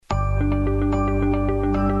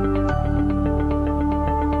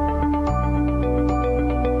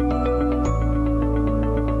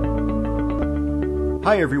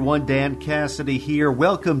Hi everyone, Dan Cassidy here.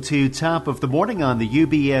 Welcome to Top of the Morning on the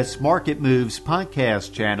UBS Market Moves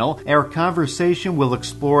podcast channel. Our conversation will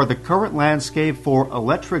explore the current landscape for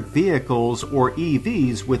electric vehicles, or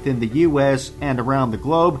EVs, within the U.S. and around the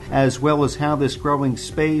globe, as well as how this growing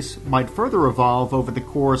space might further evolve over the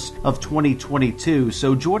course of 2022.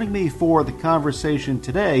 So joining me for the conversation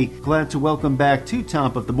today, glad to welcome back to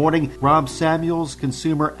Top of the Morning, Rob Samuels,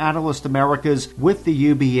 Consumer Analyst Americas with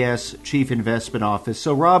the UBS Chief Investment Office.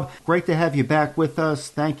 So Rob, great to have you back with us.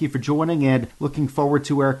 Thank you for joining and looking forward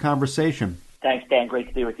to our conversation. Thanks, Dan. Great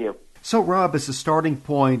to be with you. So Rob, as a starting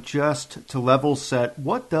point, just to level set,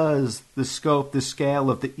 what does the scope, the scale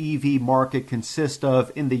of the EV market consist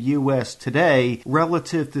of in the U.S. today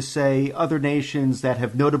relative to, say, other nations that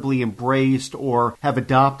have notably embraced or have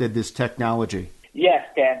adopted this technology? Yes,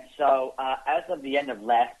 Dan. So as of the end of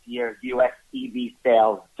last year, U.S. EV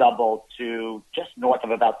sales doubled to just north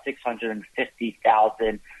of about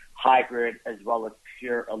 650,000 hybrid as well as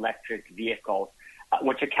pure electric vehicles,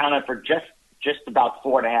 which accounted for just about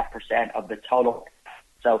 4.5% of the total.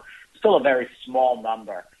 So still a very small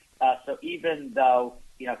number. So even though,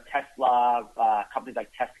 Tesla, companies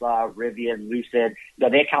like Tesla, Rivian, Lucid,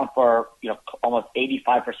 they account for, almost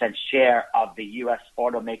 85% share of the U.S.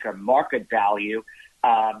 automaker market value.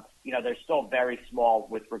 They're still very small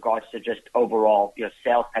with regards to just overall,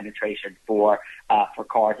 sales penetration for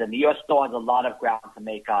cars. And the U.S. still has a lot of ground to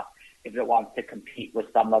make up if it wants to compete with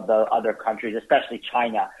some of the other countries, especially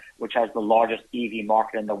China, which has the largest EV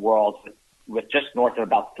market in the world with just north of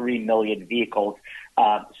about 3 million vehicles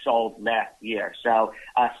sold last year. So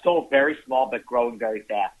still very small, but growing very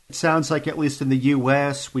fast. It sounds like, at least in the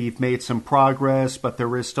U.S., we've made some progress, but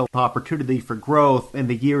there is still opportunity for growth in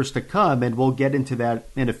the years to come, and we'll get into that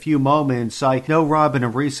in a few moments. I know, Rob, in a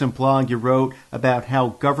recent blog you wrote about how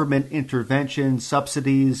government intervention,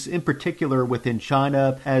 subsidies, in particular within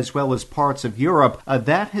China, as well as parts of Europe,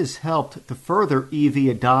 that has helped to further EV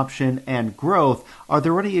adoption and growth. Are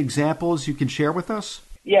there any examples you can share with us?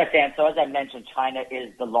 Yes, Dan. So as I mentioned, China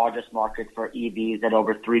is the largest market for EVs at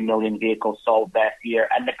over 3 million vehicles sold last year.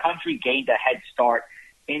 And the country gained a head start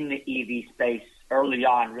in the EV space early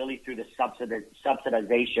on, really through the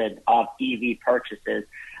subsidization of EV purchases,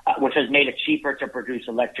 which has made it cheaper to produce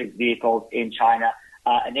electric vehicles in China,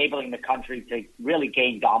 enabling the country to really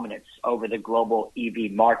gain dominance over the global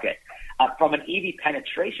EV market. From an EV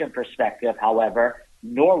penetration perspective, however,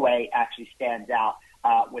 Norway actually stands out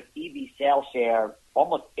with EV sales share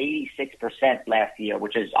almost 86% last year,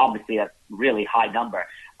 which is obviously a really high number.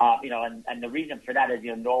 And the reason for that is,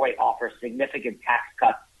 Norway offers significant tax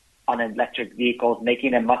cuts on electric vehicles,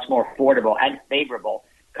 making them much more affordable and favorable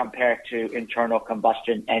compared to internal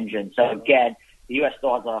combustion engines. So again, the U.S.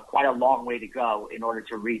 still has quite a long way to go in order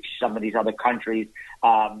to reach some of these other countries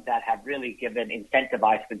that have really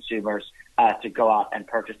incentivized consumers to go out and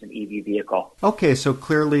purchase an EV vehicle. Okay, so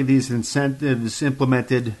clearly these incentives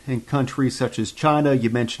implemented in countries such as China, you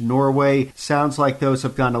mentioned Norway, sounds like those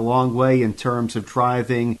have gone a long way in terms of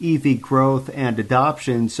driving EV growth and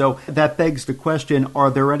adoption. So that begs the question, are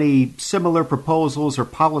there any similar proposals or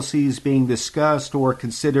policies being discussed or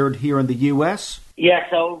considered here in the U.S.? Yeah,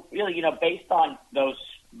 so really, based on those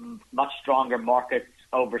much stronger markets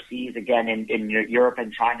overseas, again, in Europe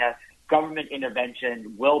and China, government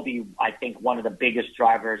intervention will be, I think, one of the biggest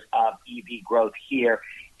drivers of EV growth here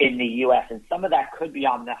in the U.S. And some of that could be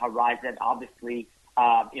on the horizon. Obviously,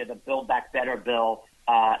 the Build Back Better bill,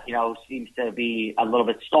 seems to be a little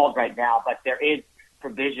bit stalled right now, but there is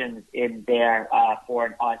provisions in there for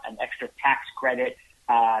an extra tax credit.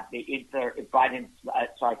 A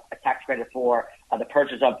tax credit for the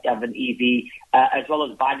purchase of an EV, as well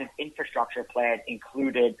as Biden's infrastructure plan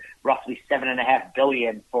included roughly $7.5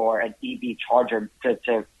 billion for an EV charger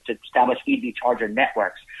to establish EV charger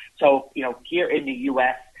networks. So, here in the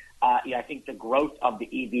U.S., I think the growth of the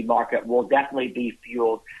EV market will definitely be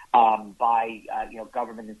fueled by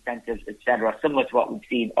government incentives, et cetera, similar to what we've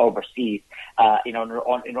seen overseas. In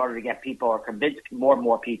order to get people or convince more and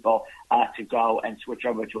more people to go and switch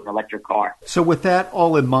over to an electric car. So with that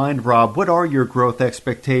all in mind, Rob, what are your growth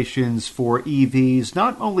expectations for EVs,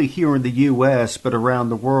 not only here in the U.S., but around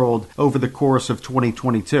the world over the course of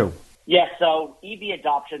 2022? Yeah, so EV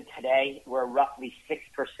adoption today, we're roughly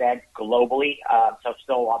 6% globally. So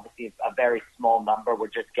still obviously a very small number. We're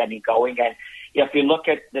just getting going. And if you look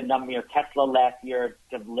at the number, Tesla last year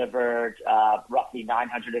delivered roughly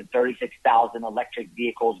 936,000 electric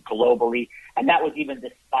vehicles globally. And that was even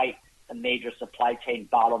despite the major supply chain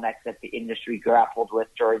bottlenecks that the industry grappled with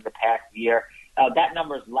during the past year. That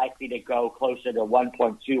number is likely to go closer to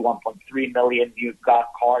 1.2, 1.3 million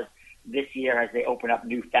cars this year as they open up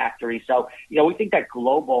new factories. So, we think that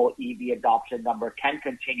global EV adoption number can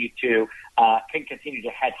continue to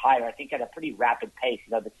head higher. I think at a pretty rapid pace.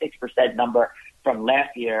 The 6% number from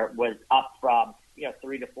last year was up from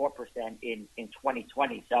 3 to 4% in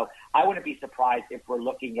 2020. So I wouldn't be surprised if we're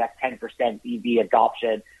looking at 10% EV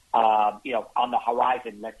adoption, on the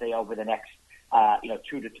horizon, let's say over the next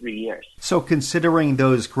 2 to 3 years. So considering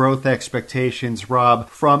those growth expectations, Rob,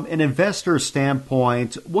 from an investor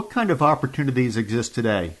standpoint, what kind of opportunities exist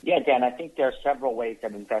today? Yeah, Dan, I think there are several ways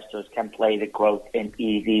that investors can play the growth in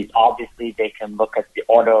EVs. Obviously, they can look at the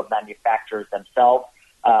auto manufacturers themselves,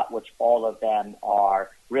 which all of them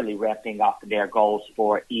are really ramping up their goals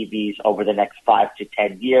for EVs over the next 5 to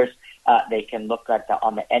 10 years. They can look at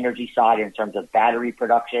on the energy side in terms of battery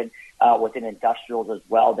production. Within industrials as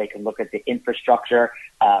well, they can look at the infrastructure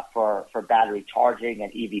for battery charging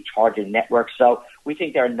and EV charging networks. So we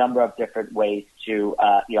think there are a number of different ways to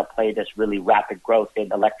play this really rapid growth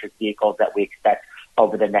in electric vehicles that we expect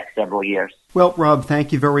over the next several years. Well, Rob,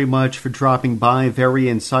 thank you very much for dropping by. Very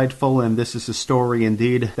insightful, and this is a story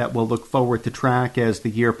indeed that we'll look forward to track as the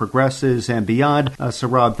year progresses and beyond. So,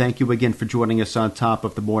 Rob, thank you again for joining us on Top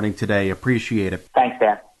of the Morning today. Appreciate it. Thanks,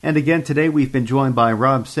 Dan. And again, today we've been joined by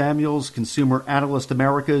Rob Samuels, Consumer Analyst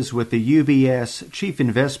Americas with the UBS Chief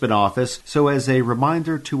Investment Office. So as a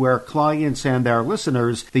reminder to our clients and our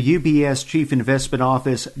listeners, the UBS Chief Investment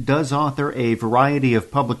Office does author a variety of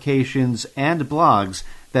publications and blogs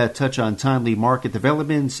that touch on timely market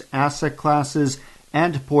developments, asset classes,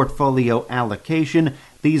 and portfolio allocation.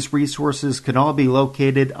 These resources can all be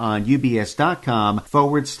located on ubs.com/CIO,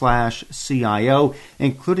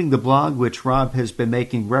 including the blog which Rob has been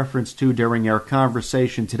making reference to during our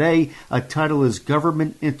conversation today. A title is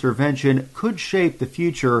Government Intervention Could Shape the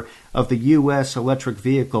Future of the U.S. Electric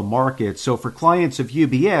Vehicle Market. So for clients of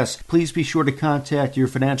UBS, please be sure to contact your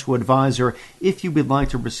financial advisor if you would like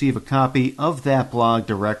to receive a copy of that blog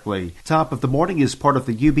directly. Top of the Morning is part of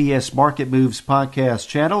the UBS Market Moves podcast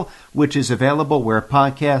channel, which is available where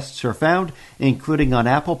podcasts are found, including on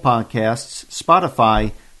Apple Podcasts,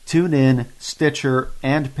 Spotify, TuneIn, Stitcher,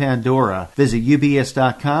 and Pandora. Visit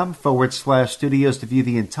ubs.com/studios to view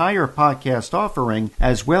the entire podcast offering,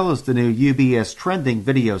 as well as the new UBS Trending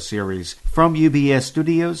video series. From UBS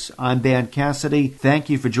Studios, I'm Dan Cassidy. Thank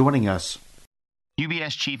you for joining us.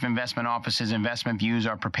 UBS Chief Investment Office's investment views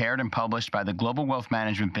are prepared and published by the global wealth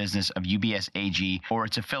management business of UBS AG or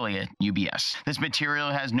its affiliate, UBS. This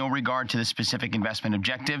material has no regard to the specific investment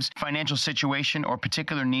objectives, financial situation, or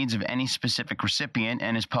particular needs of any specific recipient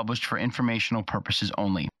and is published for informational purposes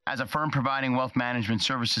only. As a firm providing wealth management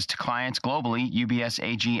services to clients globally, UBS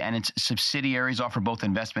AG and its subsidiaries offer both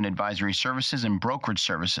investment advisory services and brokerage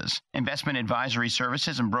services. Investment advisory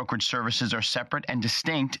services and brokerage services are separate and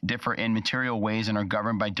distinct, differ in material ways, and are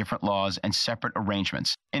governed by different laws and separate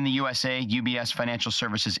arrangements. In the USA, UBS Financial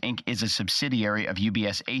Services, Inc. is a subsidiary of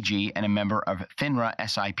UBS AG and a member of FINRA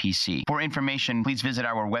SIPC. For information, please visit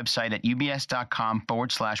our website at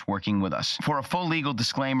ubs.com/working with us. For a full legal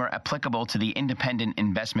disclaimer applicable to the independent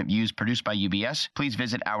investment views produced by UBS, please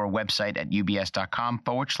visit our website at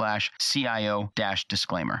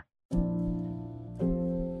ubs.com/CIO-disclaimer.